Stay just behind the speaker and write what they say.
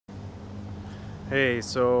Hey,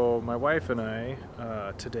 so my wife and I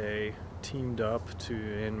today teamed up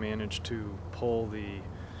and managed to pull the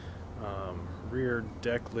rear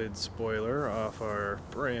deck lid spoiler off our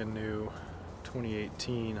brand new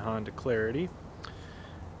 2018 Honda Clarity.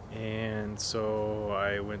 And so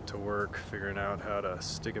I went to work figuring out how to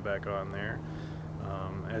stick it back on there.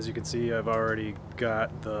 As you can see, I've already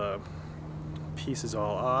got the pieces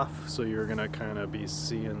all off, so you're gonna kind of be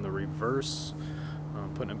seeing the reverse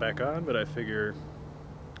putting it back on, but I figure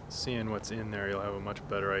seeing what's in there, you'll have a much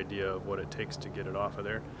better idea of what it takes to get it off of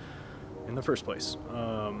there in the first place.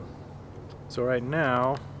 So right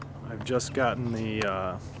now, I've just gotten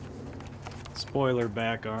the spoiler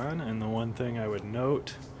back on, and the one thing I would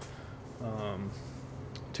note,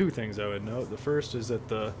 two things I would note. The first is that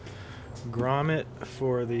the grommet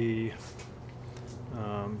for the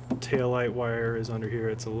taillight wire is under here.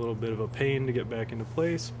 It's a little bit of a pain to get back into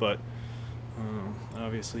place, but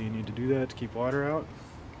obviously you need to do that to keep water out.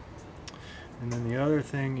 And then the other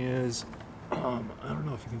thing is, I don't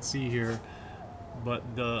know if you can see here, but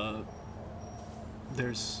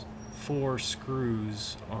there's 4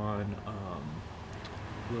 screws on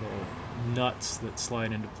little nuts that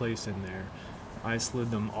slide into place in there. I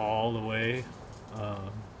slid them all the way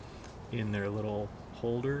in their little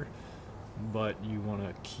holder, but you want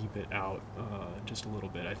to keep it out just a little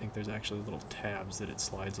bit. I think there's actually little tabs that it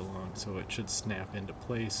slides along, so it should snap into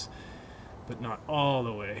place, but not all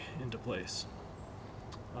the way into place.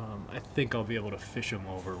 I think I'll be able to fish them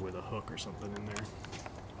over with a hook or something in there.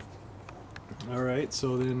 Alright,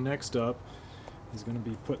 so then next up is going to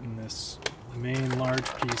be putting this main large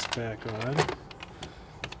piece back on.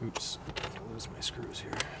 Oops, I'll lose my screws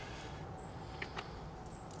here.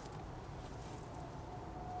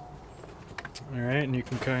 Alright, and you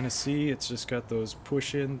can kind of see it's just got those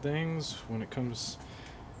push-in things. When it comes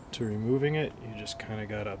to removing it, you just kind of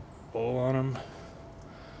got to pull on them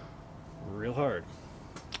real hard.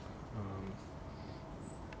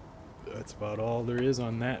 That's about all there is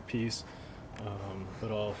on that piece. But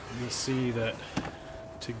you'll see that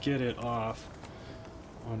to get it off,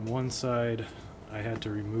 on one side I had to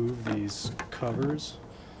remove these covers.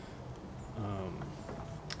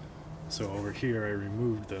 So over here I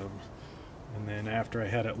removed them. And then after I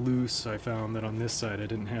had it loose, I found that on this side I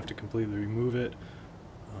didn't have to completely remove it.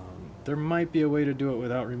 There might be a way to do it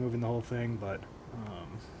without removing the whole thing, but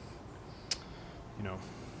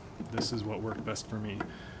this is what worked best for me.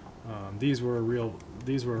 These were a real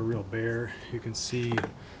bear. You can see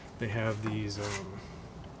they have these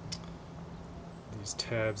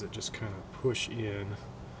tabs that just kind of push in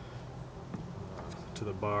to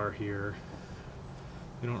the bar here.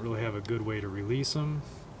 They don't really have a good way to release them,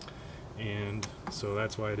 and so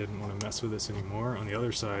that's why I didn't want to mess with this anymore. On the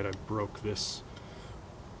other side, I broke this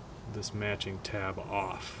matching tab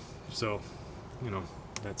off, so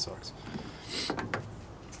that sucks.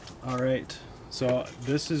 Alright, so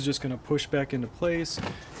this is just going to push back into place.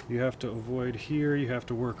 You have to avoid here, you have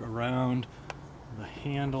to work around the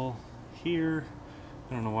handle here.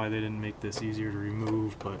 I don't know why they didn't make this easier to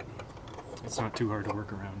remove, but it's not too hard to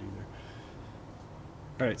work around either.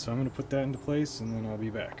 Alright, so I'm going to put that into place and then I'll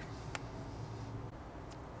be back.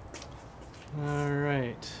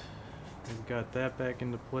 Alright, I've got that back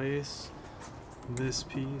into place. This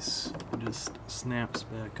piece just snaps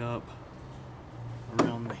back up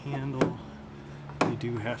around the handle. You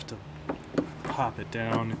do have to pop it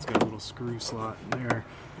down. It's got a little screw slot in there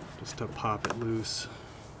just to pop it loose.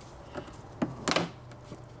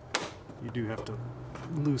 You do have to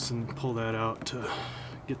pull that out to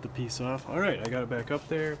get the piece off. Alright, I got it back up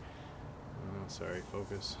there. Oh, sorry,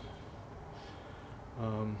 focus.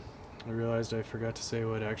 I realized I forgot to say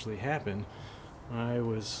what actually happened. I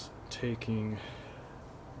was taking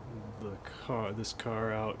this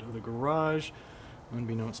car out of the garage,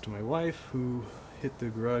 unbeknownst to my wife, who hit the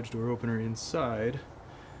garage door opener inside,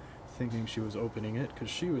 thinking she was opening it because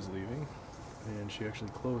she was leaving, and she actually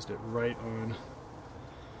closed it right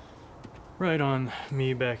on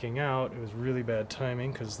me backing out. It was really bad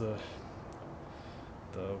timing because the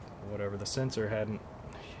sensor hadn't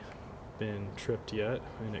been tripped yet,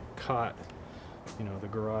 and it caught, the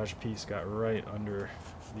garage piece got right under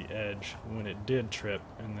the edge when it did trip,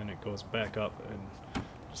 and then it goes back up and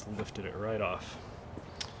just lifted it right off.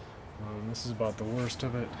 This is about the worst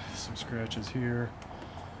of it. Some scratches here,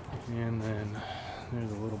 and then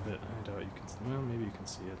there's a little bit, I doubt you can, well, maybe you can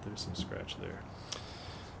see it, there's some scratch there.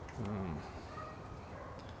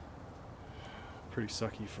 Pretty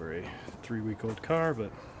sucky for a 3-week-old car,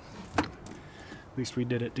 but at least we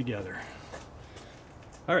did it together.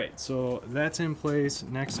 Alright, so that's in place.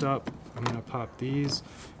 Next up, I'm going to pop these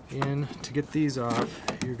And to get these off,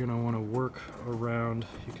 you're going to want to work around.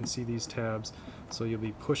 You can see these tabs, so you'll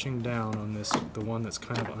be pushing down on this, the one that's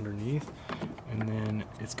kind of underneath, and then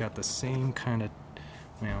it's got the same kind of,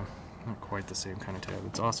 well, not quite the same kind of tab.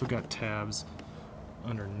 It's also got tabs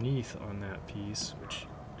underneath on that piece, which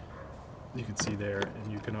you can see there,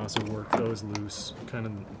 and you can also work those loose, kind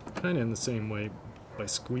of in the same way by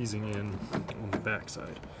squeezing in on the back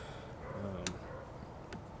side.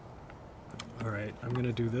 Alright, I'm going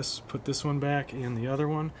to do this, put this one back and the other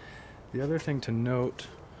one. The other thing to note,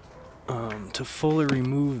 to fully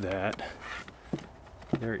remove that,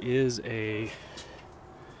 there is a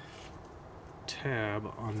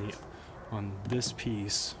tab on this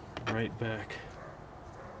piece right back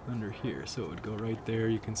under here, so it would go right there.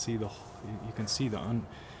 You can see the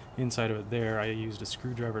inside of it there. I used a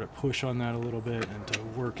screwdriver to push on that a little bit and to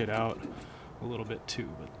work it out a little bit too,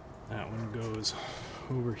 but that one goes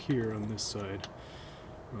over here on this side,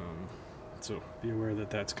 so be aware that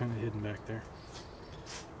that's kind of hidden back there,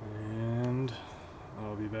 and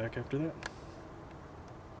I'll be back after that.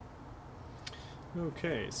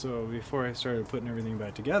 Okay, so before I started putting everything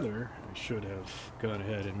back together, I should have gone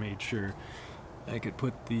ahead and made sure I could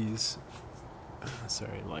put these,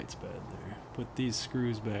 sorry, light's bad there, put these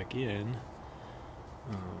screws back in,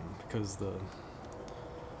 because the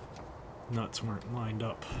nuts weren't lined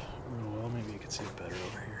up real well. Maybe you can see it better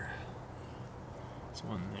over here. There's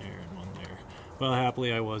one there and one there. Well,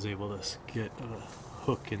 happily I was able to get a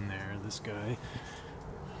hook in there, this guy,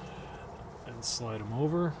 and slide them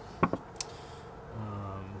over.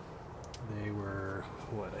 They were,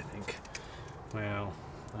 what, I think, well,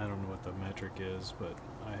 I don't know what the metric is, but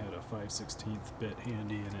I had a 5/16 bit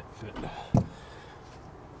handy and it fit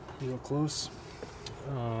real close.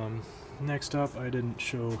 Next up, I didn't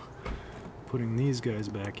show putting these guys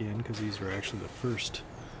back in because these were actually the first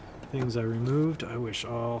things I removed. I wish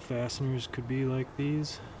all fasteners could be like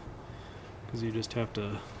these, because you just have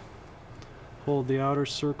to hold the outer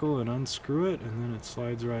circle and unscrew it, and then it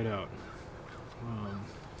slides right out.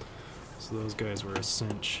 So those guys were a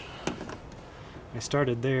cinch. I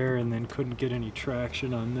started there and then couldn't get any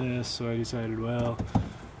traction on this, so I decided, well,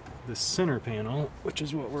 the center panel, which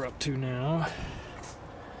is what we're up to now,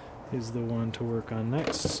 is the one to work on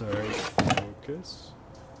next. Sorry, focus.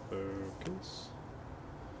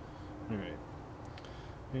 Alright.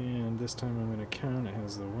 And this time I'm going to count. It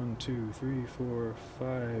has the 1, 2, 3, 4,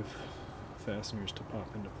 5 fasteners to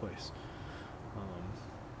pop into place,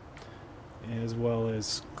 as well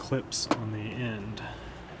as clips on the end.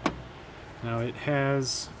 Now it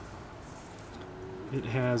has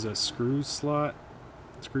a screwdriver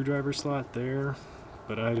slot there,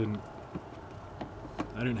 but I didn't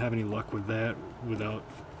have any luck with that without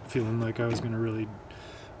feeling like I was going to really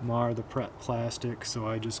mar the plastic, so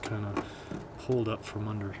I just kind of pulled up from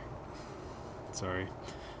under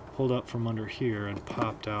here and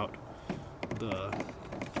popped out the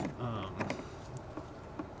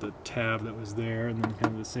tab that was there, and then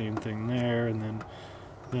kind of the same thing there, and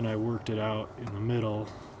then I worked it out in the middle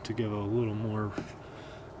to give a little more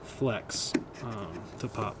flex, to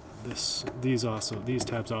pop this. These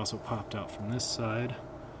tabs also popped out from this side,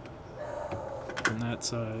 from that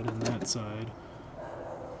side, and that side.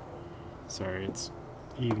 Sorry, it's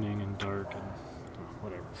evening and dark and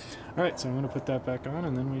whatever. Alright, so I'm going to put that back on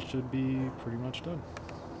and then we should be pretty much done.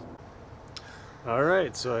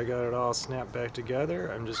 Alright, so I got it all snapped back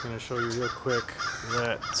together. I'm just going to show you real quick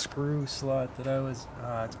that screw slot that I was...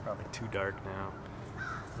 it's probably too dark now.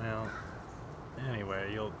 Well,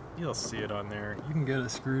 anyway, you'll see it on there. You can get a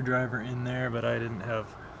screwdriver in there, but I didn't have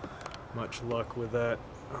much luck with that.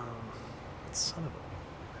 Son of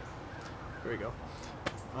a... There we go.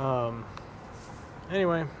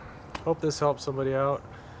 Anyway, hope this helps somebody out.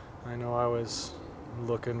 I know I was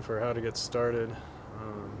looking for how to get started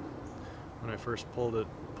when I first pulled it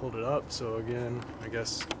up. So again, I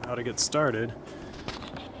guess how to get started,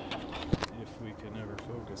 if we can ever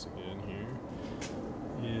focus again here,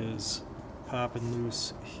 is pop and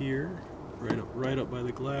loose here, right up by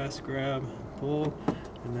the glass, grab, pull,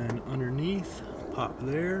 and then underneath, pop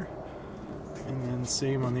there, and then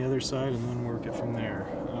same on the other side, and then work it from there.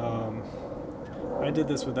 I did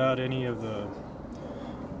this without any of the,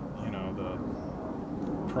 the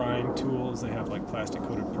prying tools. They have like plastic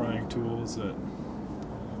coated prying tools that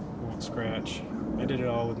won't scratch. I did it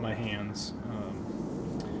all with my hands,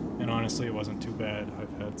 and honestly it wasn't too bad.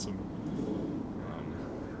 I've had some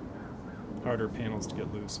harder panels to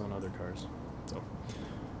get loose on other cars. So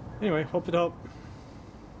anyway, hope it helped.